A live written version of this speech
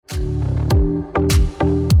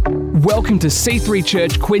Welcome to C3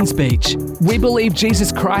 Church, Queens Beach. We believe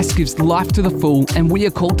Jesus Christ gives life to the full, and we are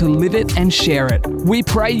called to live it and share it. We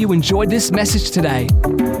pray you enjoyed this message today.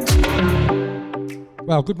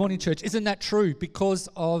 Well, good morning, church. Isn't that true? Because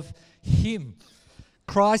of Him,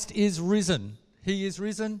 Christ is risen. He is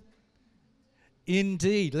risen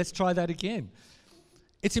indeed. Let's try that again.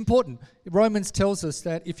 It's important. Romans tells us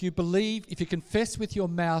that if you confess with your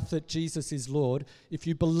mouth that Jesus is Lord, if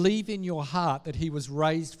you believe in your heart that He was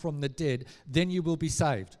raised from the dead, then you will be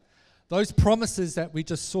saved. Those promises that we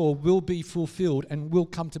just saw will be fulfilled and will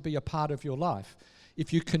come to be a part of your life.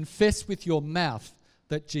 If you confess with your mouth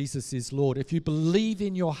that Jesus is Lord, if you believe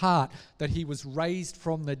in your heart that He was raised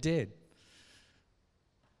from the dead,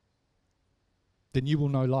 then you will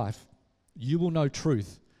know life. You will know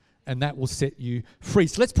truth. And that will set you free.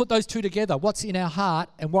 So let's put those two together. What's in our heart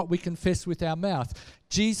and what we confess with our mouth.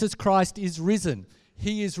 Jesus Christ is risen.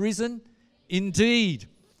 He is risen indeed.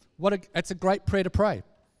 That's a great prayer to pray.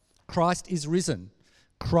 Christ is risen.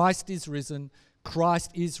 Christ is risen.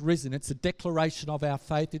 Christ is risen. It's a declaration of our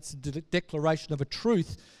faith. It's a declaration of a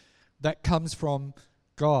truth that comes from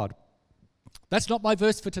God. That's not my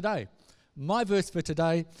verse for today. My verse for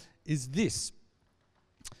today is this.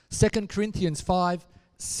 2 Corinthians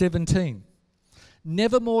 5:17.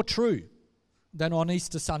 Never more true than on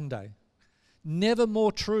Easter Sunday. Never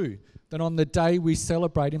more true than on the day we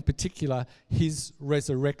celebrate, in particular, His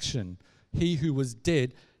resurrection. He who was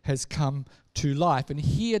dead has come to life. And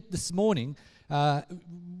here this morning, we're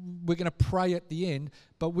going to pray at the end,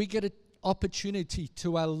 but we get an opportunity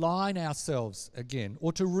to align ourselves again,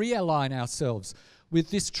 or to realign ourselves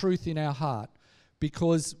with this truth in our heart,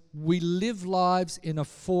 because we live lives in a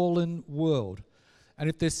fallen world. And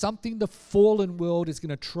if there's something the fallen world is going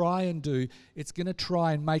to try and do, it's going to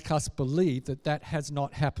try and make us believe that that has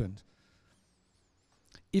not happened.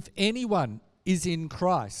 If anyone is in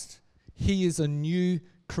Christ, he is a new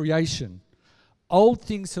creation. Old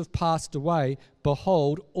things have passed away.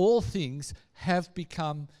 Behold, all things have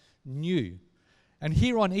become new. And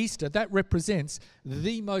here on Easter, that represents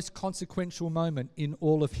the most consequential moment in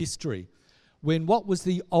all of history, when what was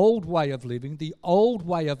the old way of living, the old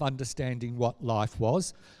way of understanding what life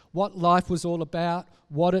was all about,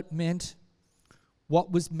 what it meant,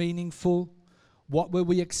 what was meaningful, what were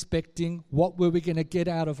we expecting, what were we going to get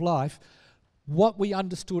out of life, what we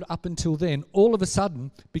understood up until then, all of a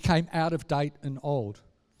sudden became out of date and old.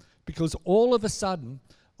 Because all of a sudden,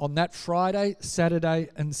 on that Friday, Saturday,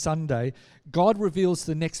 and Sunday, God reveals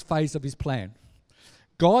the next phase of His plan.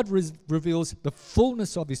 God reveals the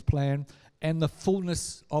fullness of His plan and the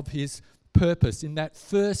fullness of His purpose. In that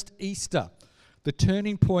first Easter, the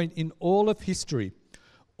turning point in all of history,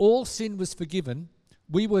 all sin was forgiven,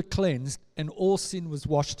 we were cleansed, and all sin was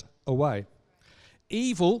washed away.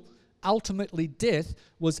 Evil, ultimately death,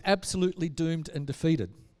 was absolutely doomed and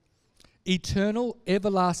defeated. Eternal,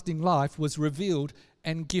 everlasting life was revealed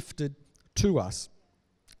and gifted to us.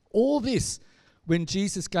 All this when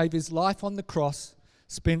Jesus gave His life on the cross,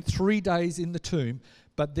 spent 3 days in the tomb,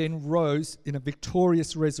 but then rose in a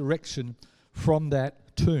victorious resurrection from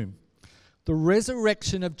that tomb. The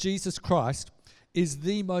resurrection of Jesus Christ is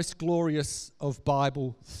the most glorious of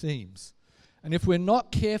Bible themes. And if we're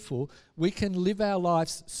not careful, we can live our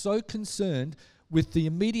lives so concerned with the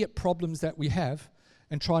immediate problems that we have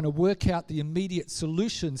and trying to work out the immediate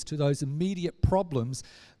solutions to those immediate problems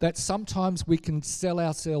that sometimes we can sell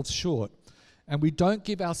ourselves short. And we don't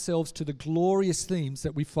give ourselves to the glorious themes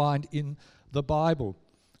that we find in the Bible.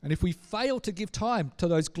 And if we fail to give time to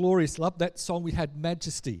those glorious, love that song we had,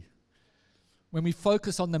 Majesty. When we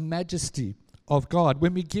focus on the majesty of God,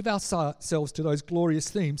 when we give ourselves to those glorious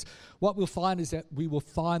themes, what we'll find is that we will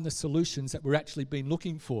find the solutions that we're actually been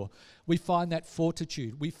looking for. We find that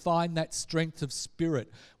fortitude. We find that strength of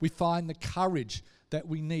spirit. We find the courage that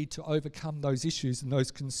we need to overcome those issues and those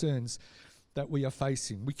concerns that we are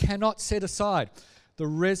facing. We cannot set aside the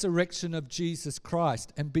resurrection of Jesus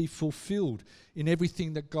Christ and be fulfilled in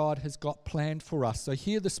everything that God has got planned for us. So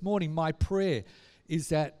here this morning, my prayer is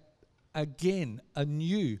that again,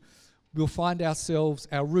 anew, we'll find ourselves,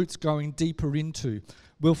 our roots going deeper into.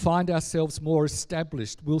 We'll find ourselves more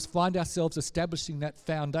established. We'll find ourselves establishing that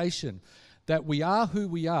foundation that we are who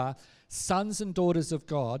we are, sons and daughters of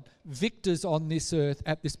God, victors on this earth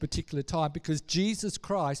at this particular time, because Jesus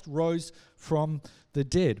Christ rose from the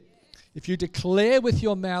dead. If you declare with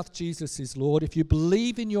your mouth Jesus is Lord, if you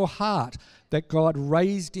believe in your heart that God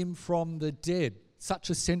raised Him from the dead, such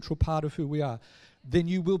a central part of who we are, then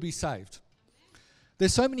you will be saved.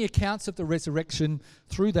 There's so many accounts of the resurrection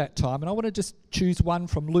through that time, and I want to just choose one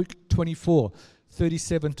from Luke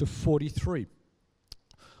 24:37 to 43.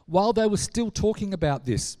 While they were still talking about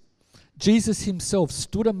this, Jesus himself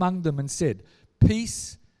stood among them and said,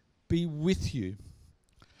 "Peace be with you."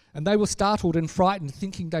 And they were startled and frightened,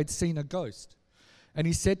 thinking they'd seen a ghost. And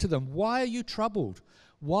he said to them, "Why are you troubled?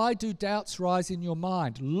 Why do doubts rise in your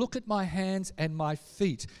mind? Look at my hands and my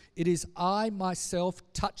feet. It is I myself.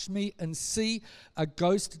 Touch me and see. A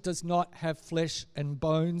ghost does not have flesh and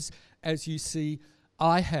bones, as you see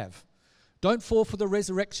I have." Don't fall for the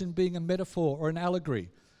resurrection being a metaphor or an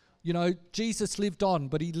allegory. You know, Jesus lived on,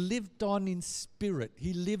 but he lived on in spirit.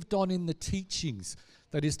 He lived on in the teachings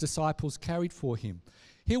that his disciples carried for him.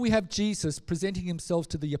 Here we have Jesus presenting himself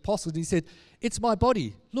to the apostles. He said, "It's my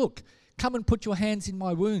body. Look, come and put your hands in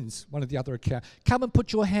my wounds." One of the other accounts. "Come and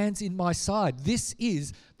put your hands in my side. This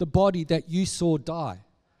is the body that you saw die.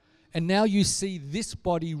 And now you see this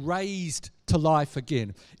body raised to life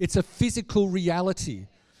again." It's a physical reality.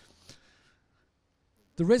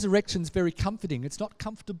 The resurrection's very comforting. It's not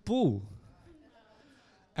comfortable.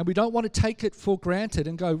 And we don't want to take it for granted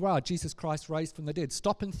and go, "Wow, Jesus Christ raised from the dead."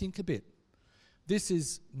 Stop and think a bit. This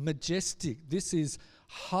is majestic. This is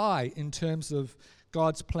high in terms of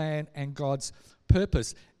God's plan and God's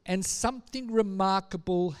purpose. And something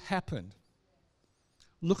remarkable happened.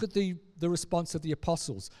 Look at the response of the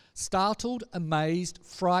apostles. Startled, amazed,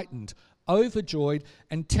 frightened, overjoyed,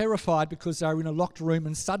 and terrified because they were in a locked room,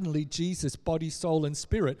 and suddenly Jesus, body, soul, and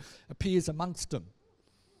spirit, appears amongst them.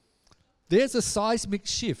 There's a seismic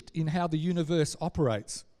shift in how the universe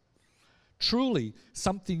operates. Truly,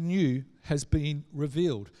 something new has been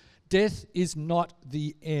revealed. Death is not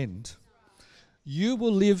the end. You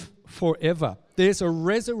will live forever. There's a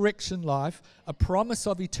resurrection life, a promise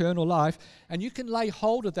of eternal life, and you can lay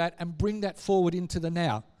hold of that and bring that forward into the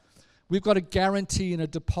now. We've got a guarantee and a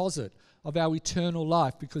deposit of our eternal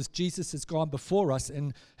life because Jesus has gone before us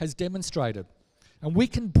and has demonstrated. And we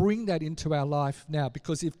can bring that into our life now,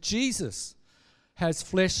 because if Jesus has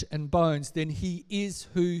flesh and bones, then he is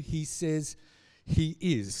who he says he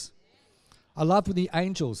is. I love when the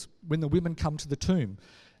angels, when the women come to the tomb,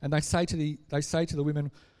 and they say to the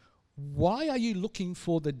women, "Why are you looking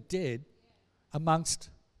for the dead amongst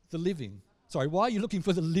the living?" Sorry, why are you looking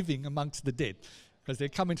for the living amongst the dead? Because they're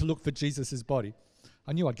coming to look for Jesus' body.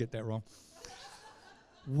 I knew I'd get that wrong.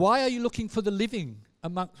 Why are you looking for the living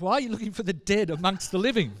why are you looking for the dead amongst the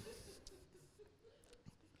living?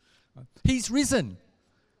 He's risen.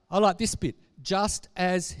 I like this bit. Just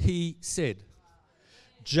as he said.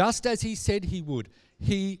 Just as he said he would.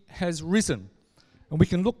 He has risen. And we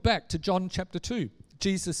can look back to John chapter 2.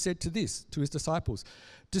 Jesus said to his disciples,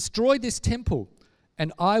 "Destroy this temple,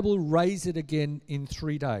 and I will raise it again in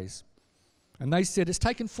 3 days." And they said, "It's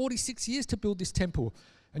taken 46 years to build this temple,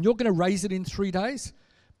 and you're going to raise it in 3 days?"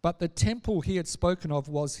 But the temple he had spoken of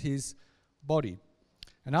was his body.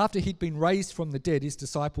 And after he'd been raised from the dead, his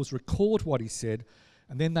disciples recalled what he said,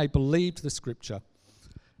 and then they believed the scripture,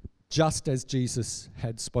 just as Jesus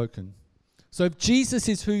had spoken. So if Jesus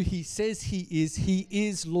is who he says he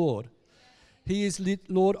is Lord. He is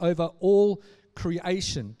Lord over all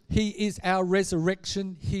creation. He is our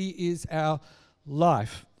resurrection. He is our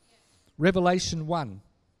life. Revelation 1,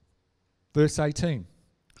 verse 18.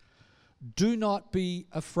 Do not be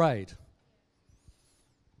afraid.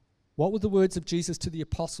 What were the words of Jesus to the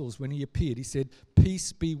apostles when he appeared? He said,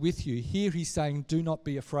 "Peace be with you." Here he's saying, do not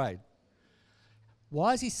be afraid.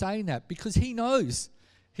 Why is he saying that? Because he knows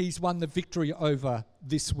he's won the victory over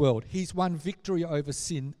this world. He's won victory over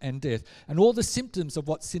sin and death and all the symptoms of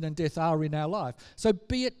what sin and death are in our life. So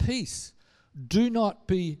be at peace. Do not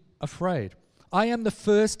be afraid. I am the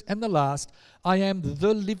first and the last. I am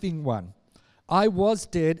the living one. I was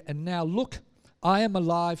dead, and now look, I am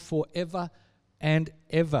alive forever and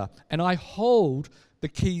ever. And I hold the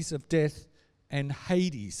keys of death and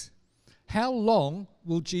Hades. How long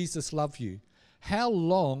will Jesus love you? How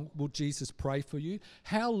long will Jesus pray for you?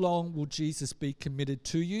 How long will Jesus be committed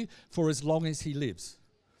to you? For as long as he lives.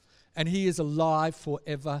 And he is alive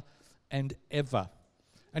forever and ever.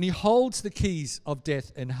 And he holds the keys of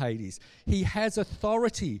death and Hades. He has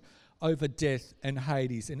authority over death and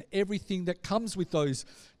Hades and everything that comes with those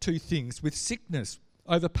two things, with sickness,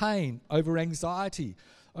 over pain, over anxiety,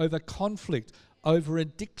 over conflict, over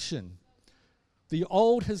addiction. The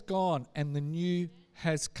old has gone and the new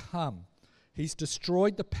has come. He's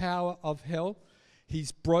destroyed the power of hell.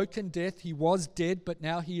 He's broken death. He was dead, but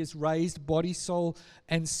now he is raised, body, soul,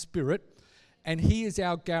 and spirit. And he is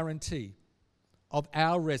our guarantee of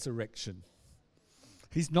our resurrection.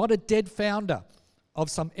 He's not a dead founder of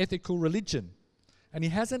some ethical religion. And he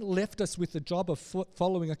hasn't left us with the job of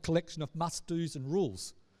following a collection of must-dos and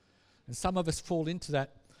rules. And some of us fall into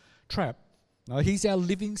that trap. No, he's our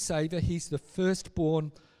living Saviour. He's the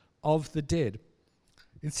firstborn of the dead.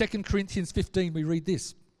 In 2 Corinthians 15, we read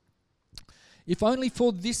this. If only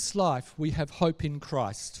for this life we have hope in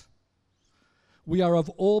Christ, we are of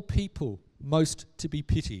all people most to be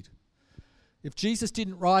pitied. If Jesus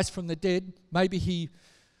didn't rise from the dead, maybe he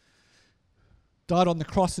died on the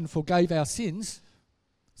cross and forgave our sins,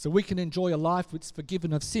 so we can enjoy a life that's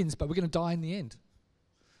forgiven of sins, but we're going to die in the end.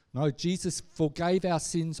 No, Jesus forgave our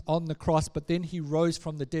sins on the cross, but then he rose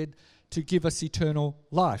from the dead to give us eternal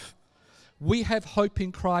life. We have hope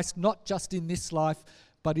in Christ, not just in this life,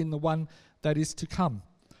 but in the one that is to come.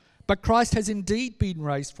 But Christ has indeed been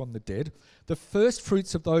raised from the dead, the first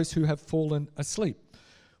fruits of those who have fallen asleep.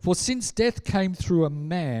 For since death came through a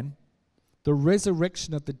man, the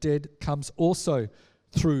resurrection of the dead comes also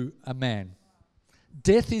through a man.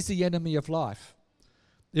 Death is the enemy of life.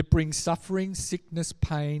 It brings suffering, sickness,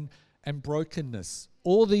 pain, and brokenness.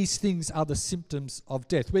 All these things are the symptoms of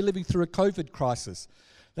death. We're living through a COVID crisis.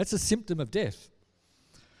 That's a symptom of death.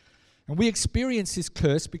 And we experience this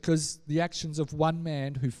curse because the actions of one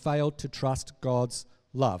man who failed to trust God's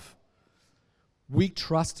love. We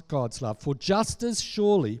trust God's love. For just as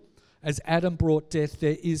surely as Adam brought death,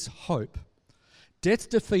 there is hope. Death's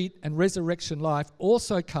defeat and resurrection life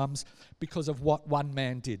also comes because of what one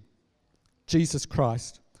man did, Jesus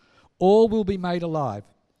Christ. All will be made alive.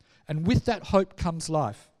 And with that hope comes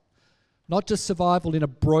life. Not just survival in a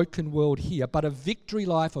broken world here, but a victory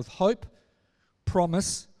life of hope,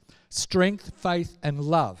 promise, strength, faith, and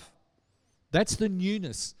love. That's the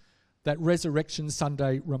newness that Resurrection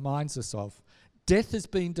Sunday reminds us of. Death has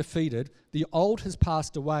been defeated, the old has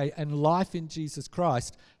passed away, and life in Jesus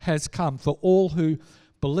Christ has come for all who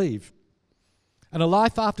believe. And a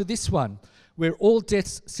life after this one, where all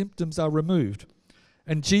death's symptoms are removed,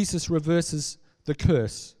 and Jesus reverses the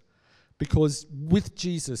curse. Because with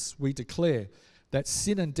Jesus we declare that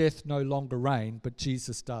sin and death no longer reign, but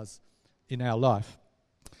Jesus does in our life.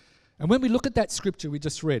 And when we look at that scripture we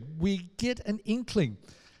just read, we get an inkling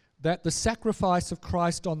that the sacrifice of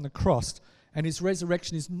Christ on the cross and his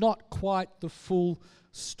resurrection is not quite the full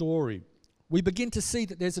story. We begin to see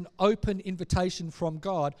that there's an open invitation from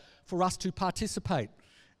God for us to participate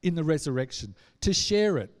in the resurrection, to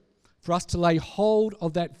share it, for us to lay hold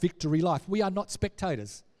of that victory life. We are not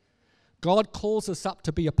spectators. God calls us up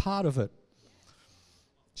to be a part of it.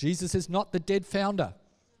 Jesus is not the dead founder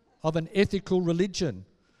of an ethical religion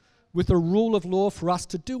with a rule of law for us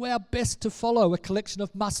to do our best to follow, a collection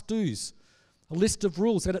of must-dos, a list of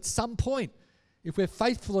rules that at some point, if we're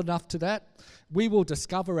faithful enough to that, we will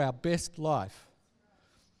discover our best life.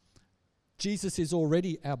 Jesus is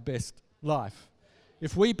already our best life.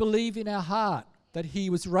 If we believe in our heart that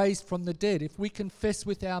he was raised from the dead, if we confess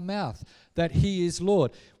with our mouth that he is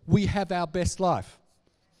Lord, we have our best life.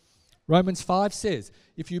 Romans 5 says,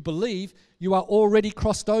 if you believe, you are already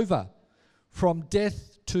crossed over from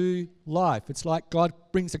death to life. It's like God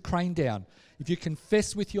brings a crane down. If you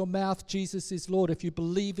confess with your mouth Jesus is Lord, if you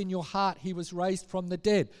believe in your heart he was raised from the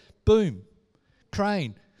dead, boom,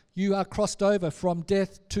 crane, you are crossed over from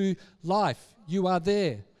death to life. You are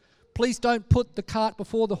there. Please don't put the cart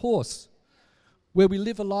before the horse, where we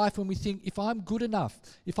live a life when we think, if I'm good enough,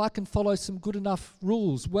 if I can follow some good enough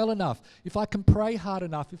rules well enough, if I can pray hard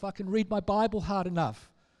enough, if I can read my Bible hard enough,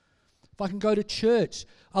 if I can go to church,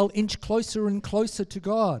 I'll inch closer and closer to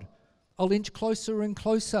God. I'll inch closer and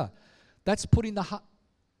closer. That's putting the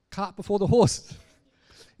cart before the horse.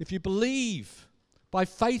 If you believe, by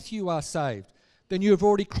faith you are saved, then you have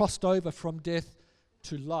already crossed over from death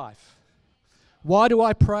to life. Why do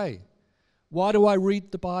I pray? Why do I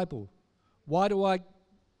read the Bible? Why do I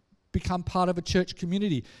become part of a church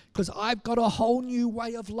community? Because I've got a whole new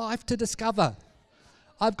way of life to discover.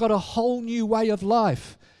 I've got a whole new way of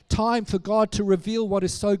life. Time for God to reveal what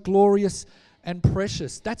is so glorious and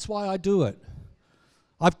precious. That's why I do it.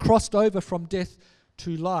 I've crossed over from death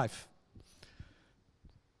to life.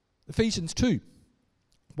 Ephesians 2,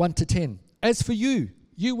 1-10. As for you,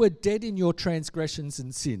 you were dead in your transgressions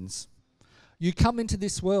and sins. You come into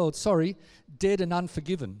this world, dead and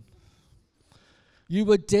unforgiven. You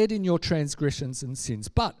were dead in your transgressions and sins,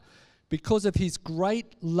 but because of his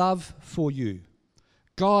great love for you,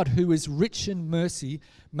 God, who is rich in mercy,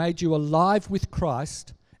 made you alive with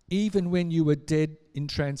Christ, even when you were dead in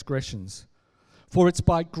transgressions. For it's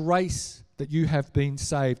by grace that you have been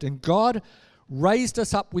saved. And God raised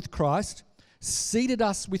us up with Christ, seated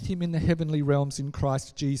us with him in the heavenly realms in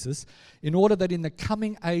Christ Jesus, in order that in the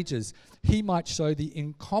coming ages he might show the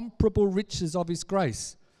incomparable riches of his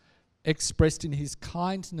grace, expressed in his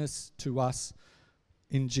kindness to us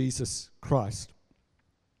in Jesus Christ.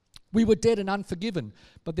 We were dead and unforgiven,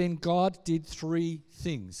 but then God did three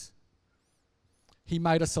things. He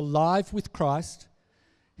made us alive with Christ,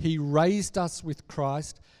 He raised us with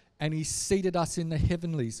Christ, and He seated us in the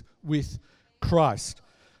heavenlies with Christ.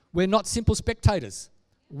 We're not simple spectators.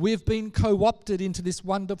 We've been co-opted into this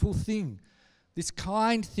wonderful thing, this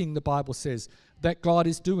kind thing, the Bible says, that God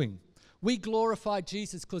is doing. We glorify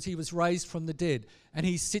Jesus because He was raised from the dead, and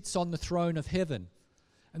He sits on the throne of heaven.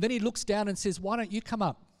 And then He looks down and says, why don't you come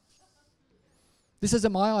up? This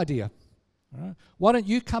isn't my idea. All right? Why don't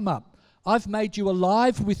you come up? I've made you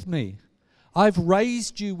alive with me. I've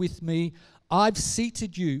raised you with me. I've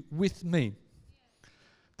seated you with me.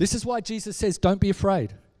 This is why Jesus says, don't be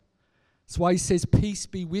afraid. That's why He says, peace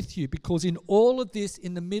be with you. Because in all of this,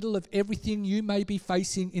 in the middle of everything you may be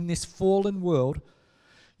facing in this fallen world,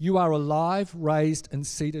 you are alive, raised, and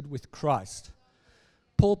seated with Christ.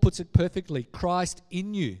 Paul puts it perfectly. Christ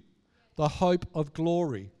in you, the hope of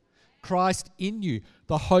glory. Christ in you,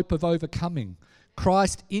 the hope of overcoming.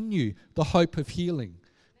 Christ in you, the hope of healing.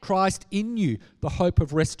 Christ in you, the hope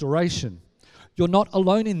of restoration. You're not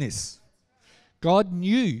alone in this. God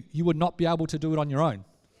knew you would not be able to do it on your own.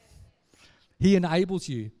 He enables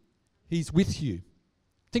you. He's with you.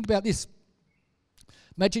 Think about this.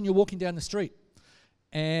 Imagine you're walking down the street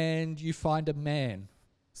and you find a man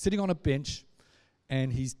sitting on a bench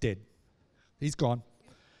and he's dead. He's gone.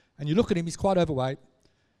 And you look at him, he's quite overweight.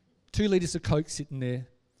 2 litres of Coke sitting there,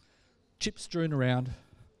 chips strewn around,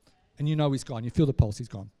 and you know he's gone. You feel the pulse, he's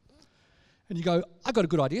gone. And you go, I got a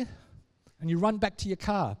good idea. And you run back to your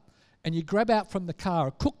car and you grab out from the car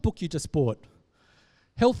a cookbook you just bought.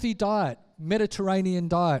 Healthy diet, Mediterranean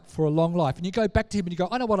diet for a long life. And you go back to him and you go,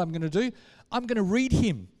 I know what I'm going to do. I'm going to read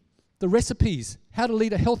him the recipes, how to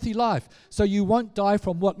lead a healthy life so you won't die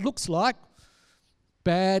from what looks like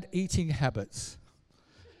bad eating habits.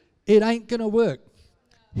 It ain't going to work.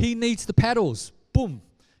 He needs the paddles. Boom.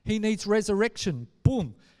 He needs resurrection.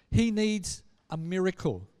 Boom. He needs a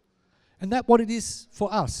miracle. And that's what it is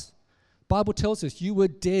for us. The Bible tells us you were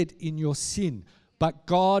dead in your sin, but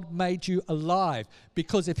God made you alive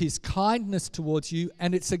because of His kindness towards you,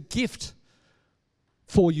 and it's a gift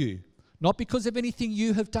for you. Not because of anything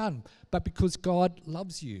you have done, but because God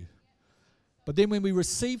loves you. But then when we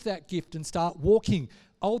receive that gift and start walking,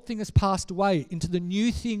 old thing has passed away into the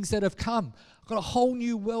new things that have come. I've got a whole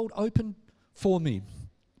new world open for me.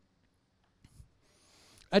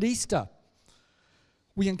 At Easter,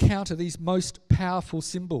 we encounter these most powerful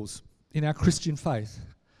symbols in our Christian faith.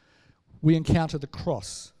 We encounter the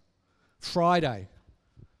cross. Friday,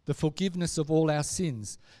 the forgiveness of all our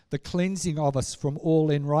sins, the cleansing of us from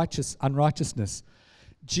all unrighteousness.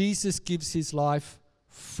 Jesus gives His life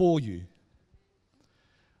for you.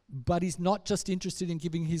 But He's not just interested in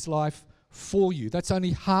giving His life for you. That's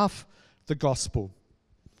only half the gospel.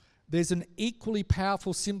 There's an equally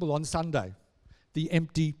powerful symbol on Sunday, the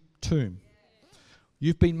empty tomb.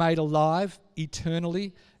 You've been made alive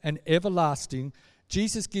eternally and everlasting.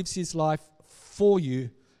 Jesus gives His life for you,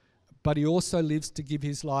 but He also lives to give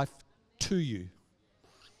His life to you.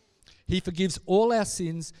 He forgives all our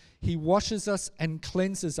sins. He washes us and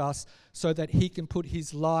cleanses us so that He can put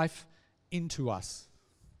His life into us.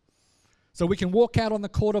 So we can walk out on the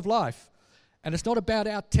court of life, and it's not about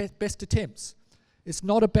our best attempts. It's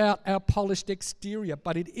not about our polished exterior,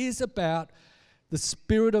 but it is about the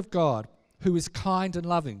Spirit of God who is kind and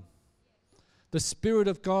loving. The Spirit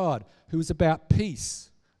of God who is about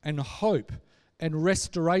peace and hope and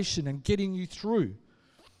restoration and getting you through.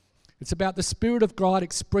 It's about the Spirit of God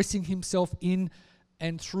expressing Himself in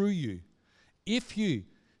and through you. If you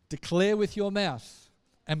declare with your mouth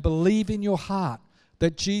and believe in your heart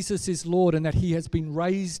that Jesus is Lord and that He has been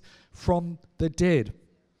raised from the dead.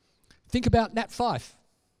 Think about Nat Fyfe,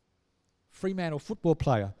 Fremantle football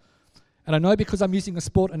player. And I know because I'm using a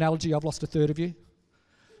sport analogy, I've lost a third of you.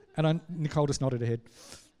 And Nicole just nodded her head.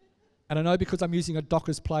 And I know because I'm using a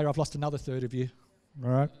Dockers player, I've lost another third of you. All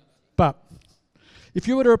right? But if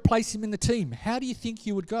you were to replace him in the team, how do you think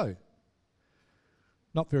you would go?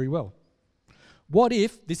 Not very well. What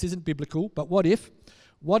if, this isn't biblical, but what if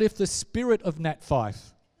the spirit of Nat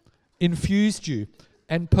Fyfe infused you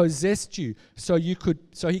and possessed you so he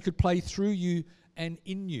could play through you and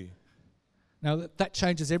in you? Now that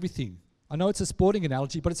changes everything. I know it's a sporting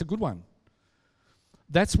analogy, but it's a good one.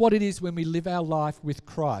 That's what it is when we live our life with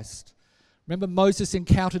Christ. Remember, Moses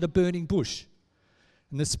encountered a burning bush,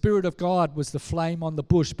 and the Spirit of God was the flame on the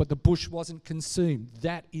bush, but the bush wasn't consumed.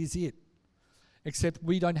 That is it. Except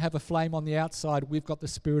we don't have a flame on the outside. We've got the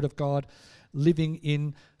Spirit of God living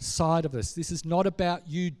inside of us. This is not about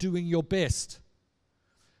you doing your best.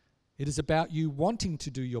 It is about you wanting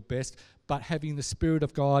to do your best, but having the Spirit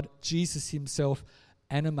of God, Jesus Himself,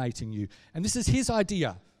 animating you. And this is His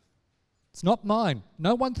idea. It's not mine.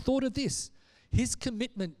 No one thought of this. His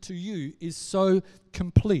commitment to you is so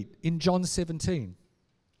complete. In John 17,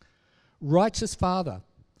 righteous Father,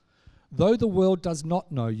 though the world does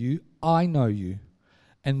not know you, I know you,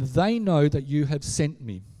 and they know that you have sent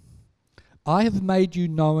me. I have made you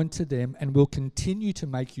known to them and will continue to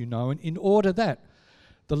make you known, in order that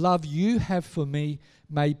the love you have for me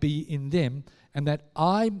may be in them, and that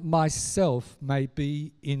I myself may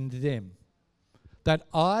be in them. That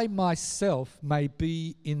I myself may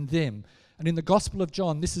be in them. And in the Gospel of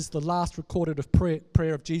John, this is the last recorded of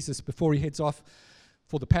prayer of Jesus before he heads off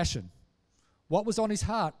for the Passion. What was on his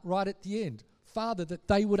heart right at the end? Father, that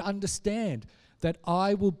they would understand that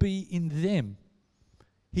I will be in them.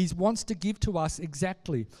 He wants to give to us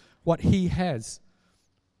exactly what he has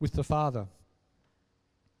with the Father.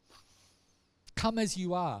 Come as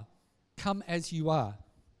you are. Come as you are.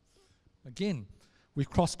 Again, we've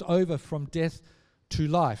crossed over from death to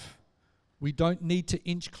life. We don't need to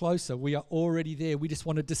inch closer. We are already there. We just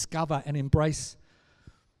want to discover and embrace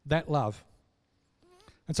that love.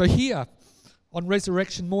 And so here, on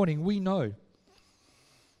resurrection morning, we know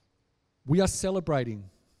we are celebrating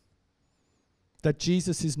that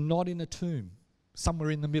Jesus is not in a tomb somewhere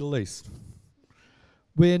in the Middle East.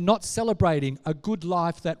 We're not celebrating a good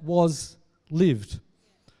life that was lived.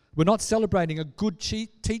 We're not celebrating a good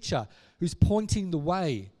teacher who's pointing the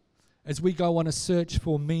way as we go on a search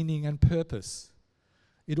for meaning and purpose.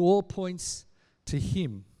 It all points to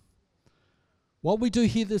him. What we do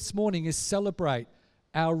here this morning is celebrate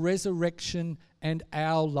our resurrection and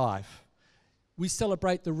our life. We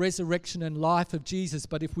celebrate the resurrection and life of Jesus,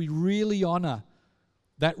 but if we really honor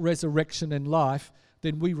that resurrection and life,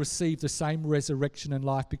 then we receive the same resurrection and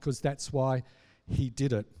life, because that's why he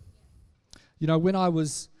did it. You know, when I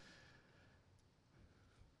was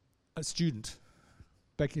a student,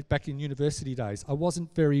 back in university days, I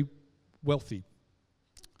wasn't very wealthy.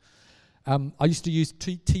 I used to use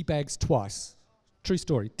tea bags twice. True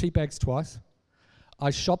story, tea bags twice.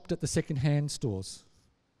 I shopped at the second-hand stores.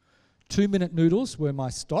 2-minute noodles were my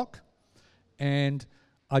stock, and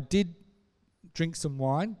I did drink some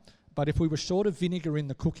wine, but if we were short of vinegar in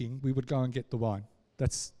the cooking, we would go and get the wine.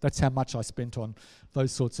 That's how much I spent on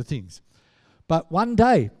those sorts of things. But one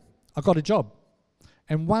day, I got a job,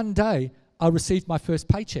 and one day, I received my first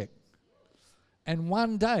paycheck, and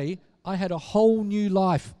one day, I had a whole new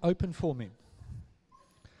life open for me.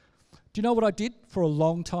 Do you know what I did for a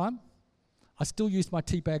long time? I still used my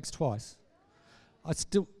tea bags twice.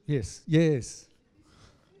 Yes.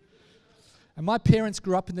 And my parents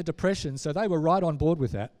grew up in the Depression, so they were right on board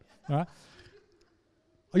with that. Right?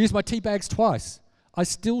 I used my tea bags twice. I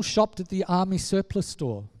still shopped at the army surplus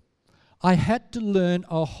store. I had to learn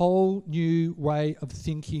a whole new way of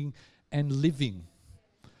thinking and living.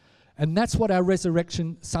 And that's what our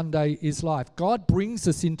Resurrection Sunday is like. God brings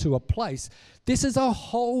us into a place. This is a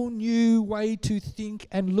whole new way to think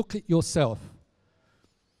and look at yourself.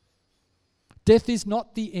 Death is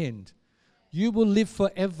not the end. You will live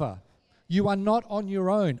forever. You are not on your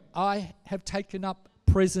own. I have taken up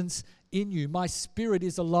presence in you. My spirit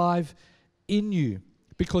is alive in you.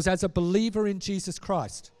 Because as a believer in Jesus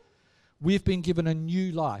Christ, we've been given a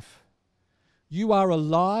new life. You are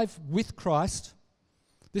alive with Christ.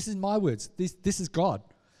 This is my words. This is God.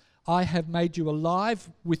 I have made you alive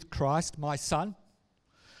with Christ, my Son.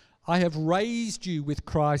 I have raised you with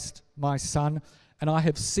Christ, my Son. And I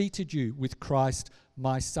have seated you with Christ,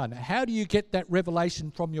 my Son. How do you get that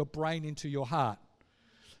revelation from your brain into your heart?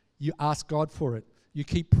 You ask God for it. You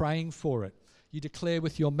keep praying for it. You declare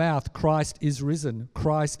with your mouth, Christ is risen.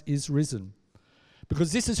 Christ is risen.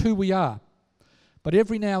 Because this is who we are. But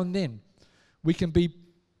every now and then, we can be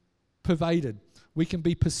pervaded. We can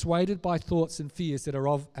be persuaded by thoughts and fears that are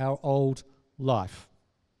of our old life.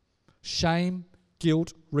 Shame,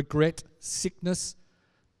 guilt, regret, sickness,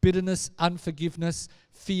 bitterness, unforgiveness,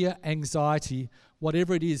 fear, anxiety,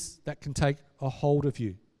 whatever it is that can take a hold of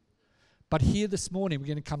you. But here this morning, we're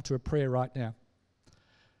going to come to a prayer right now.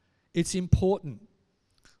 It's important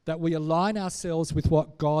that we align ourselves with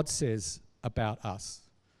what God says about us.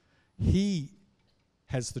 He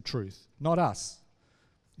has the truth, not us.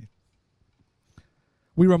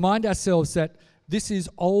 We remind ourselves that this is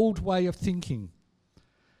old way of thinking,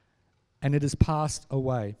 and it has passed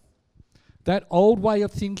away. That old way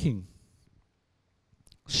of thinking,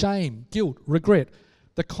 shame, guilt, regret,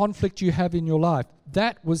 the conflict you have in your life,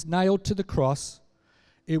 that was nailed to the cross.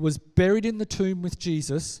 It was buried in the tomb with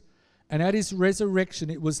Jesus, and at his resurrection,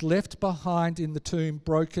 it was left behind in the tomb,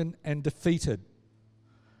 broken and defeated.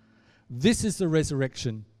 This is the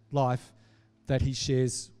resurrection life that he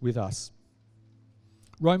shares with us.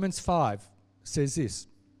 Romans 5 says this: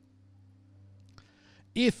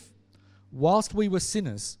 if whilst we were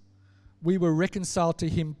sinners, we were reconciled to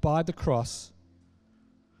him by the cross,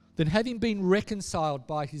 then having been reconciled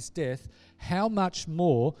by his death, how much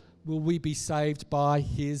more will we be saved by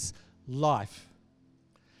his life?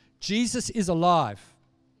 Jesus is alive.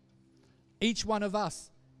 Each one of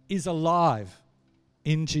us is alive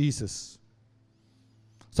in Jesus.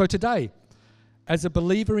 So today, as a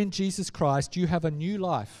believer in Jesus Christ, you have a new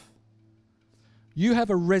life. You have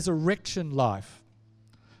a resurrection life.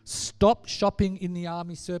 Stop shopping in the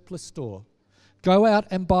army surplus store. Go out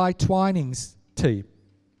and buy Twinings tea.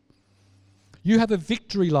 You have a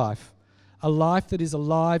victory life, a life that is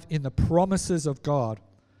alive in the promises of God,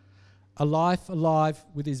 a life alive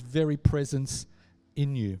with his very presence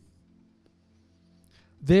in you.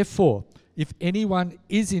 Therefore, if anyone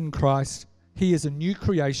is in Christ, he is a new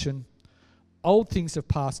creation. Old things have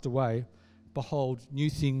passed away. Behold, new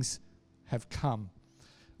things have come.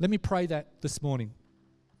 Let me pray that this morning.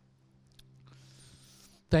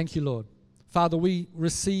 Thank you, Lord. Father, we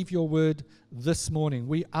receive your word this morning.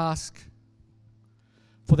 We ask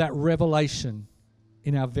for that revelation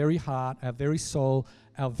in our very heart, our very soul,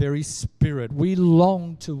 our very spirit. We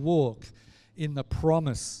long to walk in the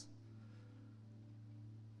promise.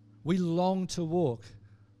 We long to walk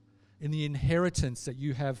in the inheritance that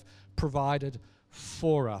you have provided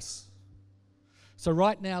for us. So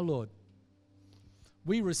right now, Lord,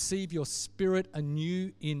 we receive your Spirit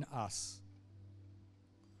anew in us.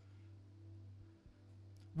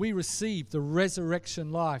 We receive the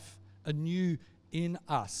resurrection life anew in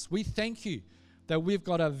us. We thank you that we've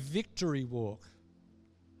got a victory walk.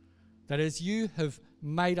 That as you have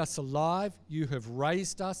made us alive, you have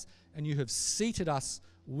raised us, and you have seated us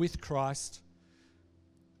with Christ.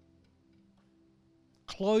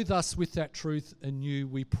 Clothe us with that truth anew,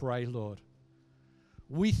 we pray, Lord.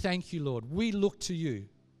 We thank you, Lord. We look to you.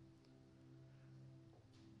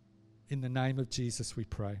 In the name of Jesus we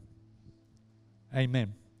pray.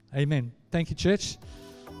 Amen. Amen. Thank you, church.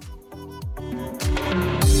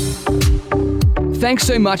 Thanks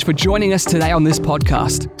so much for joining us today on this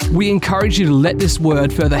podcast. We encourage you to let this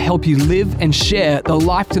word further help you live and share the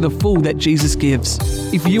life to the full that Jesus gives.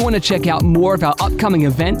 If you want to check out more of our upcoming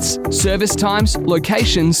events, service times,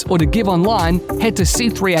 locations, or to give online, head to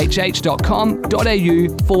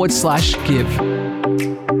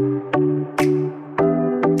c3hh.com.au/give.